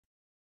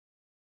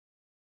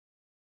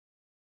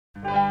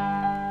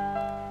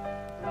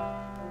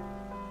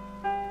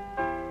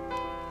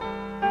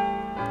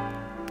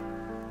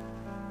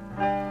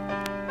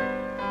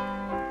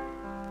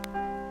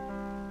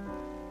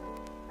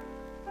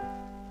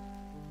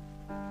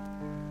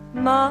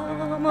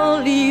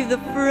Mama, leave the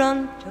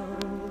front door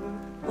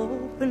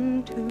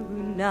open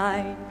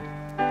tonight.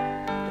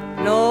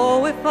 Don't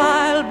know if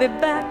I'll be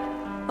back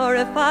or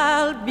if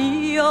I'll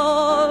be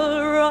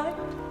alright,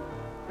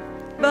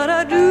 but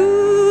I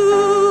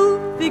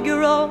do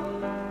figure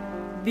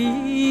on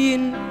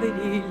being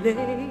pretty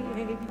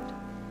late.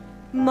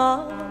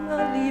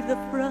 Mama, leave the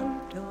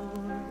front door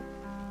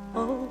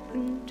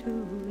open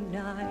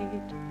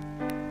tonight.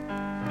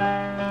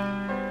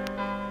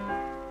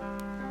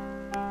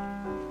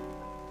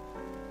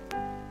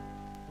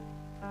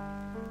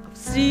 I've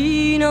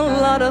seen a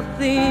lot of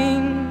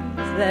things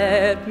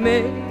that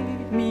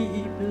made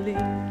me blink.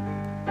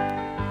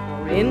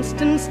 For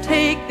instance,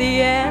 take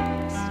the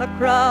ants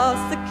across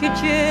the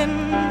kitchen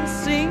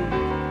sink.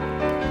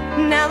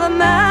 Now the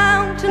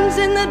mountains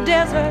in the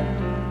desert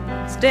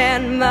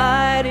stand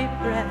mighty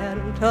proud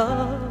and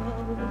tall,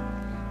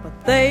 but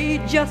they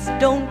just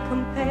don't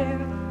compare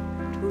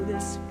to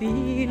this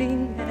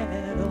feeling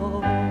at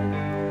all.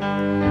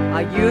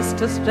 I used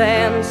to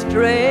stand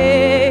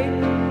straight,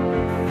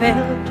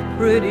 felt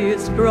pretty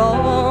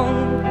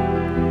strong,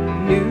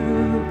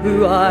 knew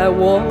who I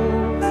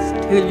was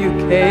till you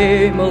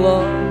came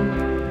along.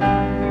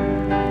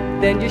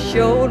 Then you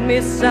showed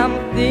me some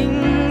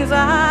things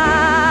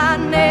I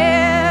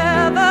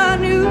never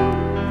knew,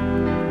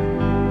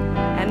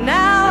 and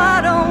now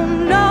I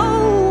don't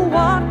know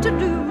what to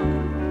do,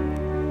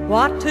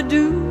 what to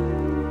do.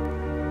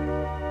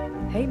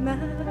 Hey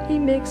man, he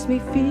makes me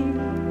feel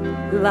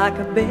like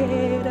a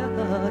bed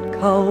of hot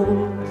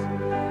coals.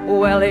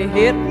 Well, he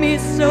hit me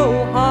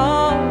so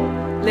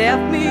hard,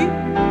 left me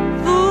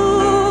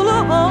full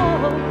of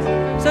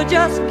holes. So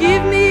just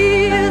give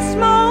me a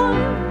smile,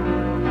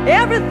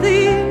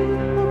 everything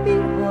will be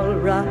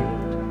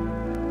alright.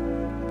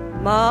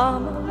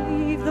 Mama,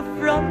 leave the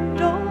front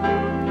door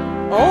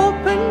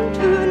open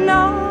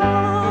tonight.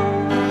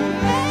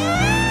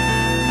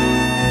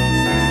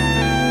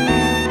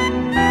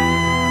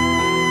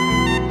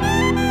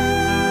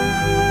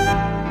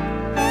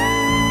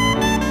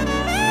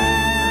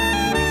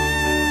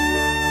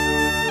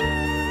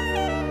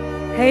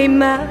 Hey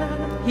man,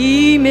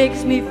 he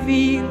makes me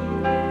feel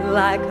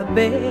like a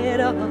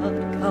bed of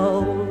hot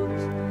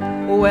coals.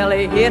 Well,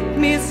 he hit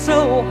me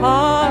so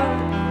hard,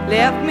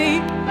 left me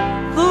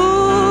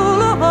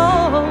full of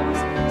holes.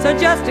 So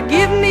just to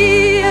give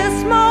me a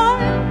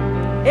smile,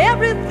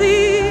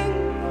 everything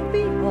will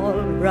be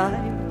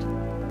alright.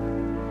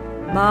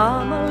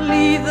 Mama,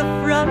 leave the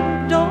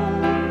front door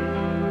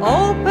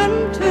open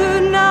to